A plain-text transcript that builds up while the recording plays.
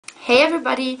Hey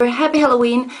everybody, happy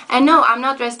Halloween. And no, I'm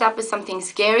not dressed up as something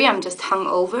scary, I'm just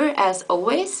hungover as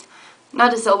always.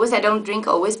 Not as always, I don't drink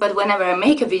always, but whenever I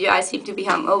make a video I seem to be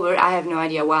hungover, I have no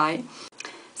idea why.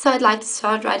 So I'd like to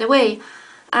start right away.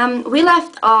 We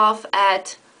left off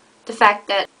at the fact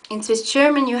that in Swiss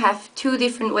German you have two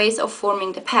different ways of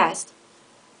forming the past.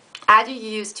 Either you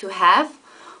use to have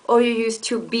or you use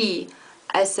to be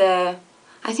as a,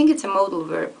 I think it's a modal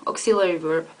verb, auxiliary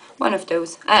verb. One of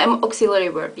those. Auxiliary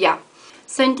verb, yeah.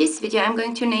 So in this video I'm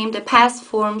going to name the past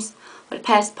forms or the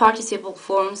past participle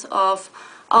forms of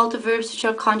all the verbs which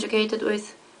are conjugated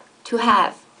with to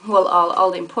have. Well,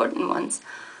 all the important ones.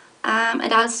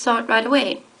 And I'll start right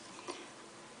away.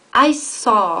 I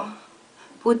saw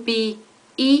would be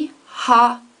ich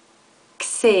ha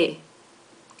gseh.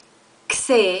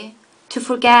 Gseh. To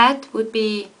forget would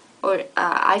be, or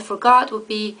I forgot would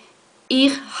be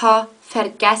ich ha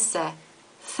vergesse.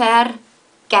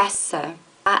 Vergesse.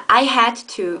 I had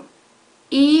to.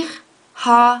 Ich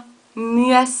ha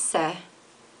müessä.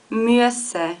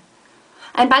 Müessä.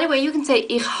 And by the way, you can say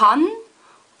ich han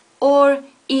or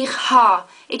ich ha.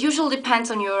 It usually depends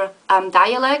on your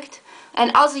dialect.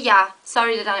 And also, yeah,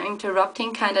 sorry that I'm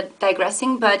interrupting, kind of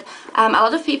digressing, but a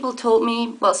lot of people told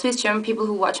me, well, Swiss German people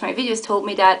who watch my videos told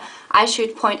me that I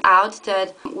should point out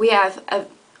that we have a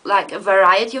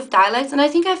variety of dialects, and I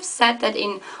think I've said that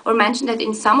or mentioned that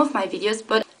in some of my videos,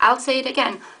 but I'll say it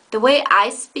again. The way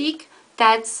I speak,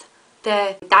 that's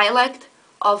the dialect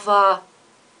of a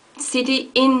city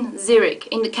in Zurich,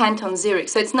 in the canton Zurich.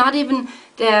 So it's not even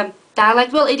the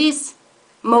dialect, well, it is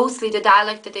mostly the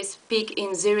dialect that they speak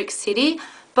in Zurich city,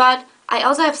 but I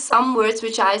also have some words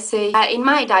which I say in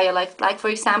my dialect, like for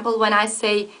example when I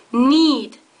say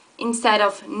need instead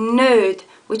of nöd,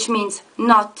 which means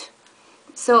not.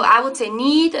 So I would say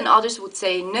need and others would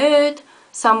say nöd,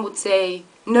 some would say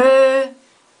nö,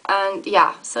 and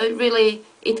yeah, so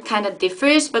it kind of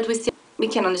differs, but we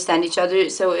can understand each other,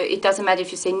 so it doesn't matter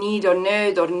if you say need or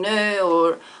nöd or nö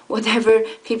or whatever,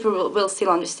 people will still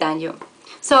understand you.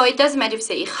 So it doesn't matter if you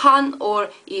say ich han or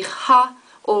ich ha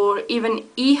or even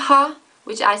iha,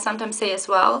 which I sometimes say as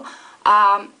well,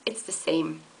 it's the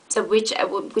same, so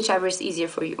whichever is easier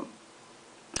for you.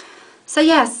 So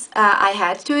yes, I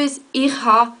had to is ich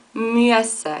ha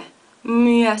müessä.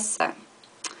 Müessä.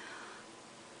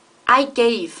 I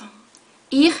gave.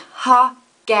 Ich ha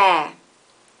gä.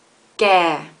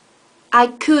 Gä.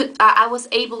 I was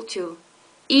able to.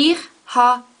 Ich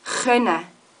ha chönnä.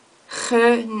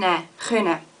 Chönnä.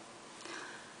 Chönnä.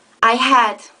 I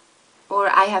had, or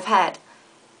I have had.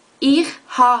 Ich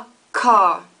ha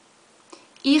ka.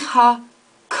 Ich ha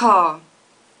ka.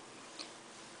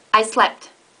 I slept.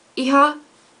 Ich ha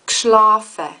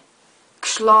gschlafä.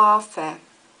 Gschlafä.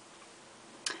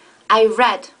 I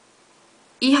read.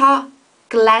 Ich ha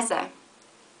gläsä.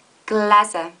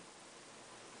 Gläsä.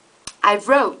 I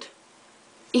wrote.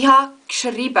 Ich ha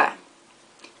gschriebä.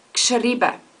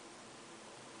 Gschriebä.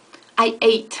 I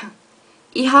ate.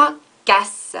 Ich ha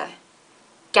gässä.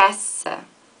 Gässä.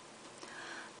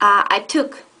 I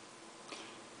took.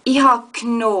 Ich ha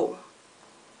gnoh.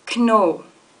 Gnoh.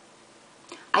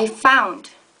 I found.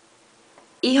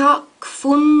 Ich ha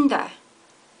gfundä.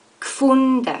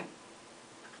 Gfundä.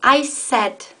 I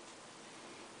said.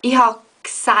 Ich ha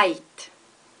gsäit.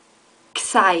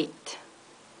 Gsäit.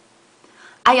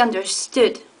 I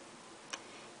understood.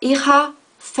 Ich ha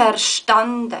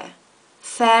verstandä.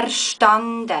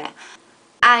 Verstandä.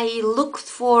 I looked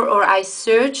for or I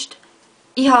searched.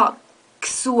 Ich ha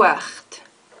gsuecht.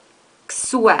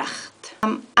 Gsuecht.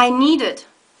 I needed.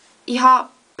 Ich ha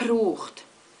braucht.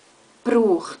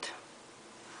 Braucht.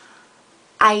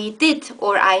 I did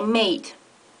or I made.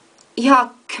 Ich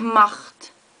ha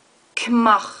gemacht.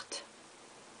 Gemacht.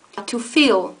 To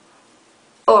feel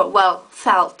or well,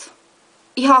 felt.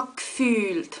 Ich ha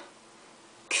gefühlt.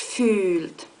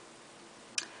 Gefühlt.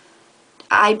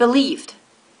 I believed.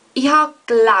 Ich ha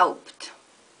glaubt.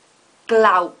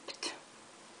 Glaubt.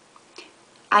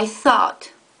 I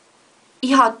thought.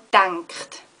 Ich ha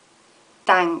denkt.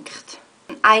 Denkt.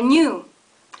 I knew.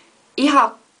 Ich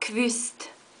ha gewusst.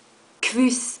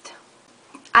 Gewusst.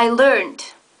 I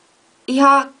learned. Ich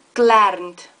ha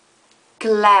gelernt.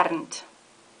 Gelernt.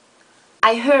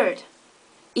 I heard.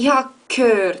 Ich ha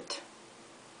gehört.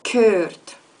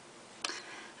 Gehört.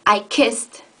 I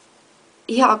kissed.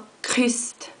 Ich ha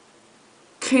geküsst.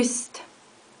 Küsst.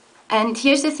 And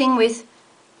here's the thing with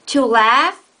to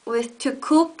laugh, with to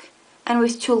cook, and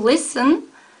with to listen.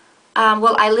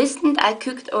 Well, I listened, I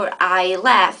cooked, or I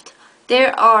laughed.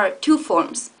 There are two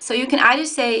forms. So you can either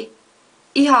say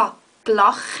ich ha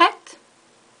glachet,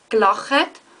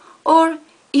 glachet, or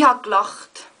ich ha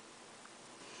gelacht.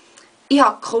 ich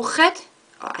habe gekocht,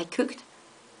 I cooked,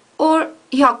 or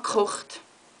ich habe gekocht,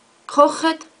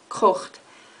 kocht, kocht,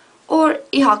 or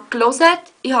ich habe gelesen,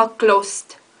 ich habe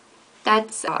gelost.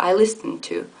 That's I listened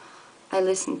to,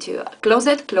 gelesen,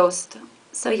 gelost.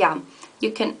 So yeah,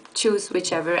 you can choose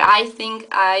whichever. I think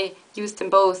I use them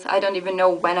both. I don't even know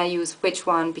when I use which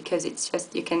one because it's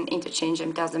just you can interchange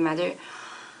them, doesn't matter.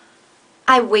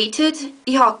 I waited,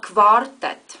 ich habe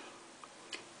gewartet.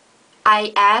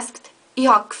 I asked, ich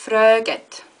habe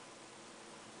gefragt.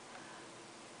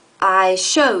 I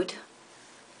showed,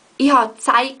 ich habe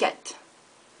gezeigt.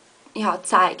 Ich habe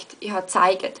gezeigt, ich habe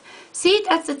gezeigt. See,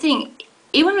 that's the thing.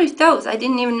 Even with those, I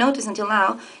didn't even notice until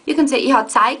now, you can say ich habe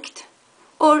gezeigt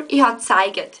or ich habe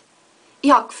gezeigt.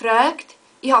 Ich habe gefragt,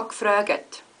 ich habe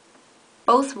gefragt.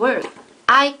 Both words.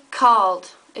 I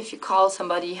called, if you call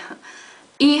somebody.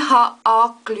 Ich habe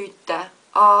aglütä,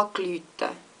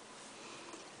 aglütä.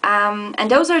 And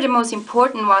those are the most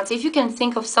important ones. If you can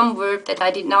think of some verb that I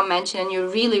did not mention and you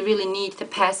really need the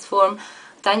past form,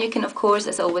 then you can, of course,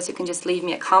 as always, you can just leave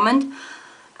me a comment.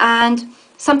 And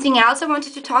something else I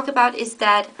wanted to talk about is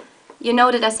that, you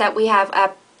know that I said we have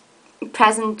a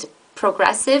present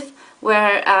progressive,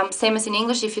 where, same as in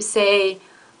English, if you say,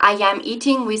 I am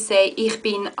eating, we say, ich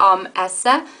bin am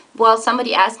essen. Well,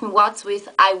 somebody asked me what's with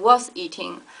I was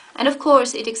eating. And of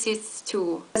course, it exists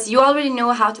too. As you already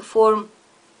know how to form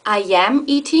I am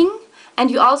eating, and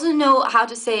you also know how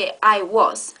to say I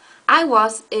was. I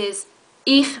was is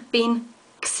ich bin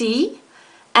gsi,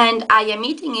 and I am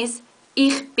eating is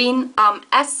ich bin am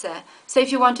essen. So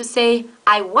if you want to say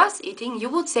I was eating, you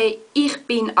would say ich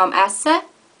bin am essen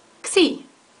gsi.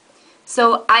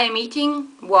 So I am eating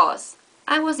was.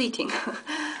 I was eating.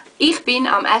 Ich bin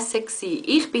am essen gsi.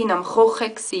 Ich bin am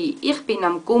kochen gsi. Ich bin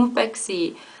am gumpen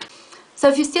gsi. So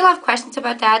if you still have questions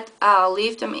about that,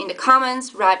 leave them in the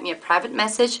comments, write me a private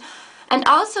message. And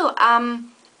also,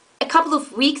 a couple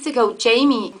of weeks ago,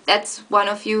 Jamie, that's one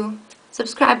of you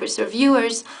subscribers or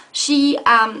viewers, she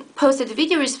posted a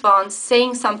video response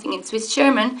saying something in Swiss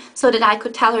German so that I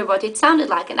could tell her what it sounded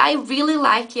like. And I really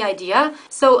liked the idea.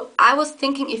 So I was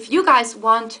thinking, if you guys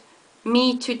want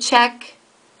me to check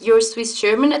your Swiss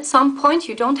German at some point,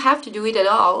 you don't have to do it at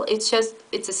all. It's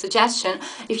a suggestion.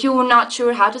 If you were not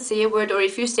sure how to say a word or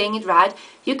if you're saying it right,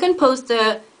 you can post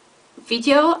the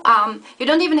video. You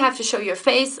don't even have to show your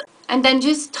face, and then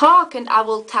just talk and I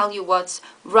will tell you what's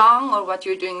wrong or what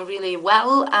you're doing really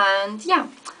well. And yeah,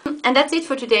 and that's it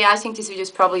for today. I think this video is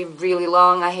probably really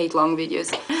long. I hate long videos.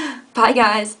 Bye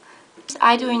guys.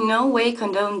 I do in no way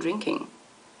condone drinking.